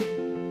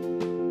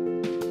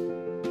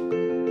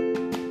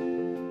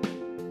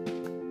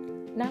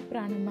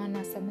ప్రాణమా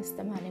నా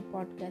సమస్తమా అనే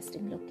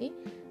పాడ్కాస్టింగ్లోకి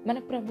మన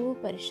ప్రభువు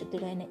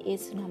పరిశుద్ధుడైన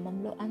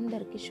యేసునామంలో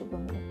అందరికీ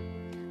శుభములు.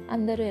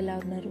 అందరూ ఎలా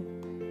ఉన్నారు?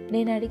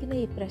 నేను అడిగిన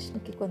ఈ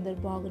ప్రశ్నకి కొందరు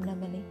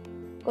బాగున్నామని,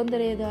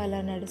 కొందరు ఏదో అలా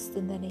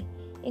నడుస్తుందని,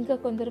 ఇంకా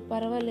కొందరు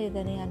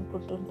పర్వాలేదని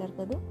అనుకుంటుంటారు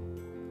కదా.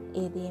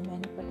 ఏది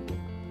ఏమైనప్పటికీ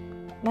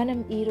మనం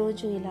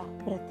ఈరోజు ఇలా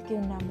బ్రతికి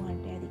ఉన్నాము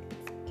అంటే అది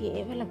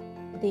కేవలం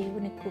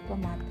దేవుని కృప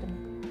మాత్రమే.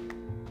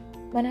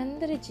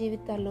 మనందరి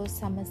జీవితాల్లో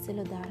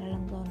సమస్యలు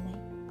ధారాళంగా ఉన్నాయి.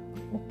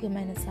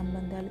 ముఖ్యమైన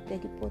సంబంధాలు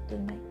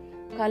తెగిపోతున్నాయి,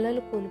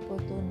 కళలు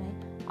కూలిపోతున్నాయి,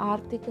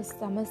 ఆర్థిక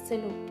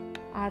సమస్యలు,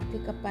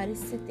 ఆర్థిక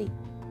పరిస్థితి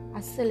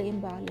అస్సలేం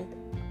బాలేదు.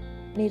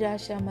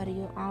 నిరాశ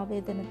మరియు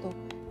ఆవేదనతో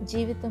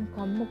జీవితం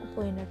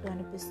కమ్ముకుపోయినట్టు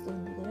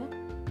అనిపిస్తుంది కదా.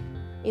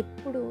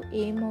 ఎప్పుడు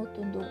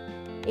ఏమవుతుందో,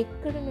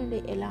 ఎక్కడి నుండి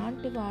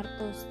ఎలాంటి వార్త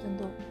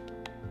వస్తుందో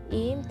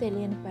ఏం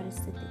తెలియని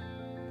పరిస్థితి.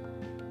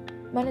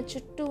 మన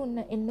చుట్టూ ఉన్న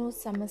ఎన్నో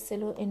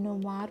సమస్యలు, ఎన్నో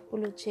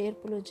మార్పులు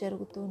చేర్పులు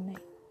జరుగుతూ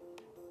ఉన్నాయి.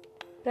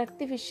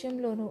 ప్రతి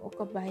విషయంలోనూ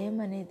ఒక భయం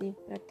అనేది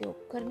ప్రతి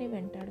ఒక్కరిని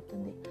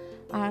వెంటాడుతుంది.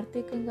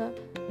 ఆర్థికంగా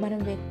మనం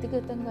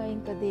వ్యక్తిగతంగా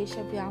ఇంకా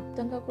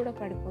దేశవ్యాప్తంగా కూడా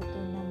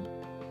పడిపోతున్నాము.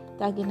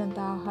 తగినంత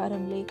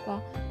ఆహారం లేక,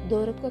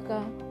 దొరకక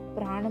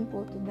ప్రాణం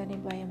పోతుందని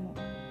భయము,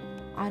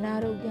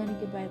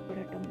 అనారోగ్యానికి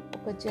భయపడటం,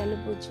 ఒక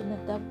జలుబు, చిన్న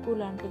దగ్గు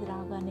లాంటిది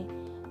రాగానే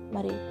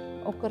మరి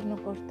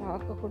ఒకరినొకరు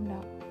తాకకుండా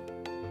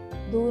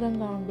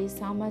దూరంగా ఉండి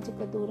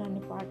సామాజిక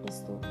దూరాన్ని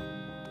పాటిస్తూ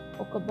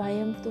ఒక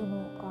భయంతోనూ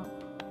ఒక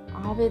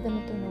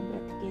ఆవేదనతోనూ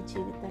బ్రతికే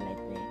జీవితాలు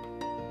అయిపోయాయి.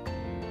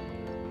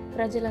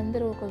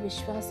 ప్రజలందరూ ఒక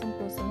విశ్వాసం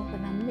కోసం, ఒక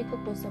నమ్మిక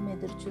కోసం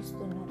ఎదురు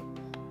చూస్తున్నారు.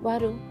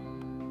 వారు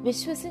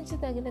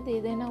విశ్వసించదగినది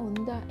ఏదైనా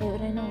ఉందా,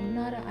 ఎవరైనా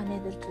ఉన్నారా అని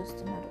ఎదురు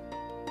చూస్తున్నారు.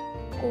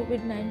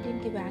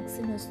 కోవిడ్-19కి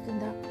వ్యాక్సిన్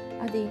వస్తుందా,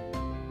 అది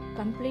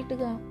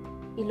కంప్లీట్గా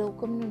ఈ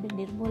లోకం నుండి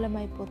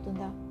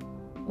నిర్మూలమైపోతుందా,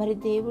 మరి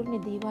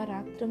దేవుడిని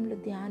దీవారాత్రములు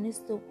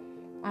ధ్యానిస్తూ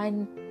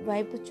ఆయన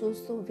వైపు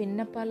చూస్తూ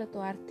విన్నపాలతో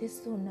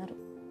అర్థిస్తూ ఉన్నారు.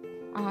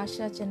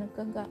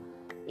 ఆశాజనకంగా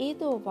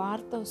ఏదో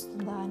వార్త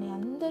వస్తుందా అని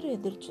అందరూ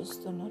ఎదురు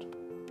చూస్తున్నారు.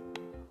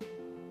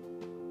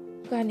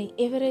 కానీ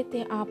ఎవరైతే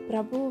ఆ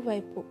ప్రభువు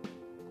వైపు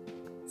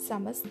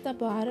సమస్త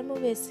భారము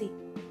వేసి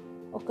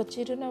ఒక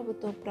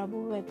చిరునవ్వుతో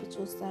ప్రభువు వైపు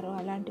చూస్తారో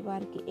అలాంటి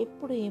వారికి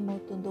ఎప్పుడు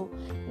ఏమవుతుందో,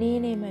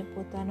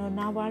 నేనేమైపోతానో,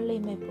 నా వాళ్ళు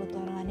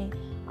ఏమైపోతారో అనే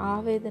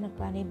ఆవేదన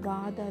కానీ,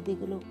 బాధ,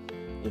 దిగులు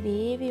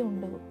ఇవేవి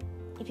ఉండవు.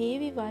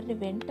 ఇవేవి వారిని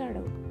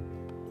వెంటాడవు.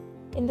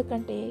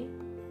 ఎందుకంటే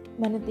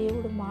మన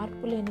దేవుడు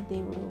మార్పు లేని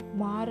దేవుడు,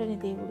 మారని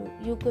దేవుడు,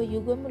 యుగ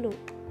యుగములు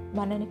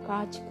మనని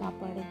కాచి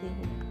కాపాడే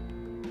దేవుడు.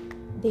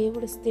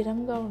 దేవుడు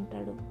స్థిరంగా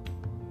ఉంటాడు.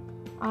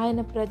 ఆయన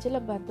ప్రజల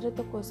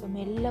భద్రత కోసం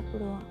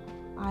ఎల్లప్పుడూ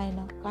ఆయన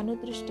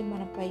కనుదృష్టి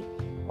మనపై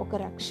ఒక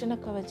రక్షణ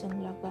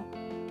కవచంలాగా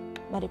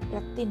మరి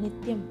ప్రతి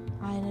నిత్యం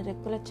ఆయన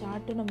రెక్కల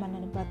చాటున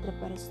మనని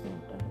భద్రపరుస్తూ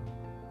ఉంటాడు.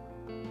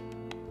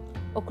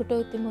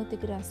 1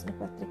 తిమోతికి రాసిన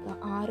పత్రిక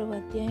 6వ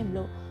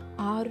అధ్యాయంలో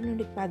 6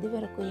 నుండి 10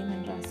 వరకు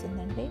ఏమని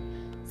రాసిందంటే,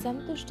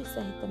 సంతుష్టి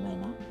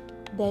సహితమైన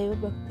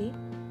దైవభక్తి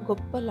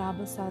గొప్ప లాభ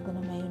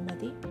సాధనమై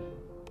ఉన్నది.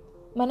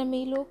 మనం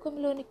ఈ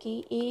లోకంలోనికి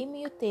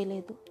ఏమీ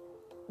తేలేదు,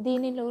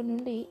 దీనిలో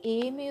నుండి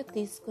ఏమీ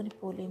తీసుకొని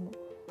పోలేము.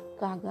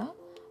 కాగా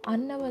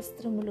అన్న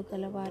వస్త్రములు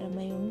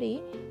గలవారమై ఉండి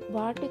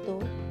వాటితో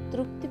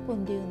తృప్తి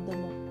పొంది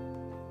ఉందము.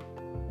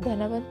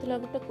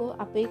 ధనవంతులగుటకు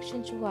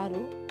అపేక్షించు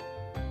వారు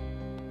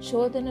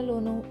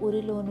శోధనలోను,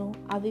 ఉరిలోను,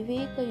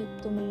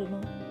 అవివేకయుక్తములను,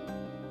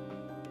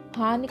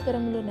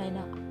 హానికరములనైన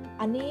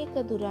అనేక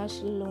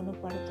దురాశలలోనూ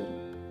పడుతురు.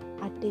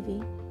 అట్టివి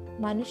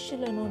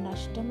మనుష్యులను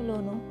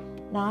నష్టములోను,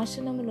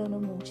 నాశనములోను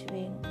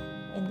ముంచివేయను.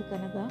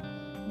 ఎందుకనగా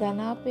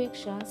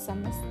ధనాపేక్ష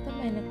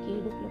సమస్తమైన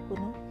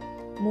కీడులకును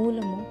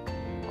మూలము.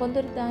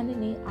 కొందరు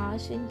దానిని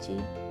ఆశించి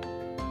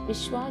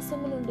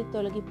విశ్వాసము నుండి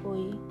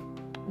తొలగిపోయి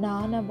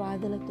నానా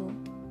బాధలతో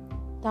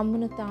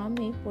తమ్మును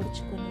తామే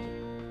పొడుచుకొని.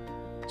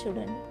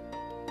 చూడండి,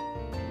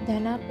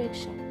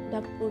 ధనాపేక్ష,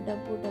 డబ్బు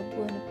డబ్బు డబ్బు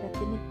అని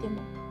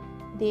ప్రతినిత్యము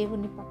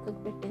దేవుణ్ణి పక్కకు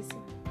పెట్టేసి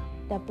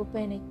డబ్బు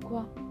పైన ఎక్కువ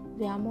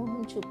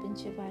వ్యామోహం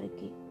చూపించే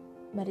వారికి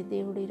మరి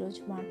దేవుడు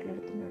ఈరోజు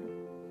మాట్లాడుతున్నాడు.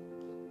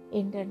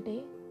 ఏంటంటే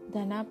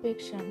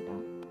ధనాపేక్ష అంట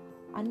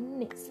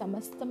అన్ని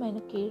సమస్తమైన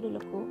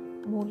కీడులకు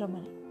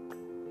మూలమని.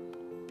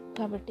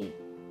 కాబట్టి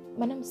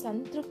మనం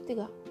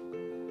సంతృప్తిగా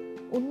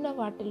ఉన్న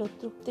వాటిలో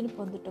తృప్తిని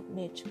పొందుటకు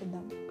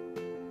నేర్చుకుందాం.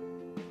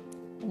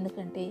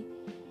 ఎందుకంటే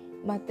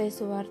మత్తయి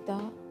సువార్త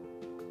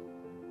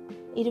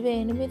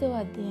 28వ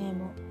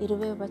అధ్యాయము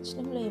 20వ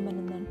వచనంలో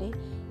ఏమనుందంటే,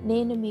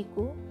 నేను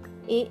మీకు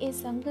ఏ ఏ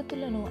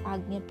సంగతులను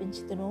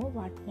ఆజ్ఞాపించుతునో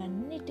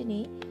వాటినన్నిటినీ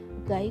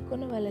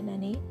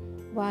గైకొనవలెనని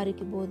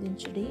వారికి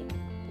బోధించుడి.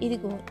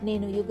 ఇదిగో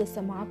నేను యుగ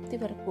సమాప్తి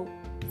వరకు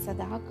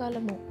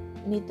సదాకాలము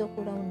మీతో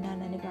కూడా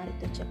ఉన్నానని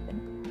వారితో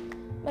చెప్పాను.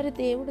 మరి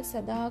దేవుడు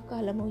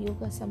సదాకాలము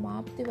యుగ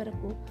సమాప్తి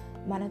వరకు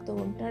మనతో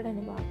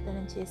ఉంటాడని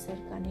వాగ్దానం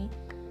చేశారు. కానీ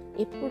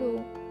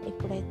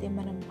ఎప్పుడైతే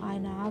మనం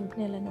ఆయన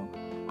ఆజ్ఞలను,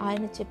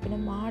 ఆయన చెప్పిన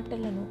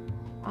మాటలను,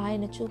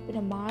 ఆయన చూపిన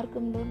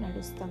మార్గంలో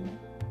నడుస్తాము,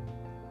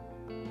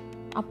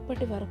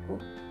 అప్పటి వరకు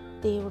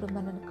దేవుడు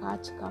మనల్ని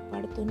కాచి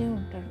కాపాడుతూనే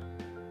ఉంటాడు.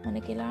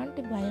 మనకి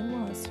ఎలాంటి భయము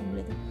అవసరం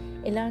లేదు,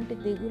 ఎలాంటి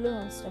దిగులు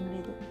అవసరం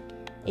లేదు.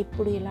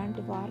 ఎప్పుడు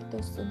ఎలాంటి వార్త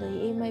వస్తుందో,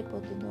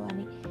 ఏమైపోతుందో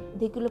అని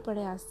దిగులు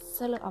పడే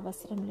అస్సలు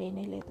అవసరం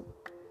లేనేలేదు.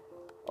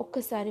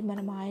 ఒక్కసారి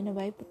మనం ఆయన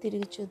వైపు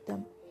తిరిగి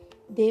చూద్దాం,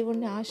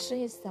 దేవుణ్ణి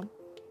ఆశ్రయిస్తాం.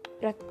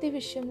 ప్రతి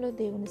విషయంలో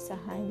దేవుని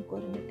సహాయం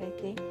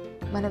కోరినట్టయితే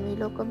మనం ఈ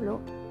లోకంలో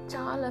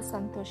చాలా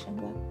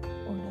సంతోషంగా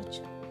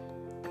ఉండొచ్చు.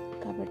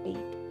 కాబట్టి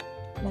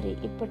మరి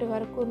ఇప్పటి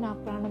వరకు నా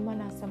ప్రాణమా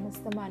నా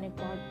సమస్తమా అనే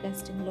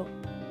పాడ్కాస్టింగ్లో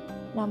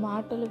నా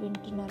మాటలు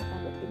వింటున్నారు.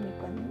 కాబట్టి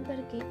మీకు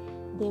అందరికీ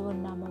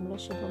దేవుని నామంలో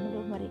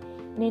శుభములు. మరి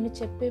నేను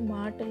చెప్పే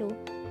మాటలు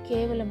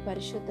కేవలం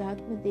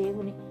పరిశుద్ధాత్మ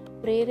దేవుని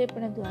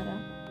ప్రేరేపణ ద్వారా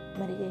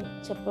మరి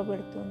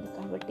చెప్పబడుతుంది.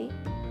 కాబట్టి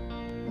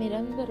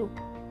మీరందరూ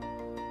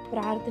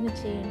ప్రార్థన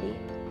చేయండి.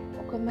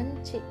 ఒక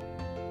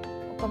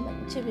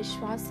మంచి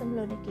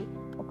విశ్వాసంలోనికి,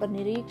 ఒక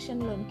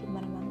నిరీక్షణలోనికి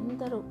మనం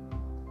అందరూ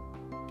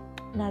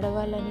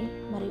నడవాలని,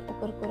 మరి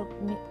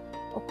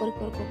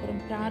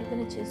ఒకరికొకరు ప్రార్థన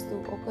చేస్తూ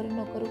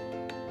ఒకరినొకరు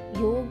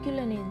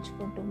యోగ్యులను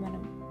ఎంచుకుంటూ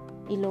మనం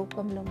ఈ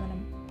లోకంలో మనం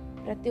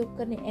ప్రతి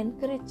ఒక్కరిని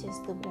ఎంకరేజ్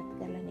చేస్తూ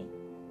బ్రతకాలని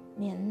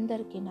మీ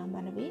అందరికీ నా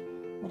మనవి.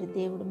 మరి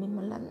దేవుడు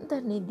మిమ్మల్ని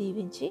అందరినీ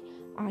దీవించి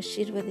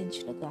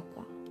ఆశీర్వదించును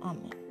గాక.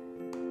 ఆమేన్.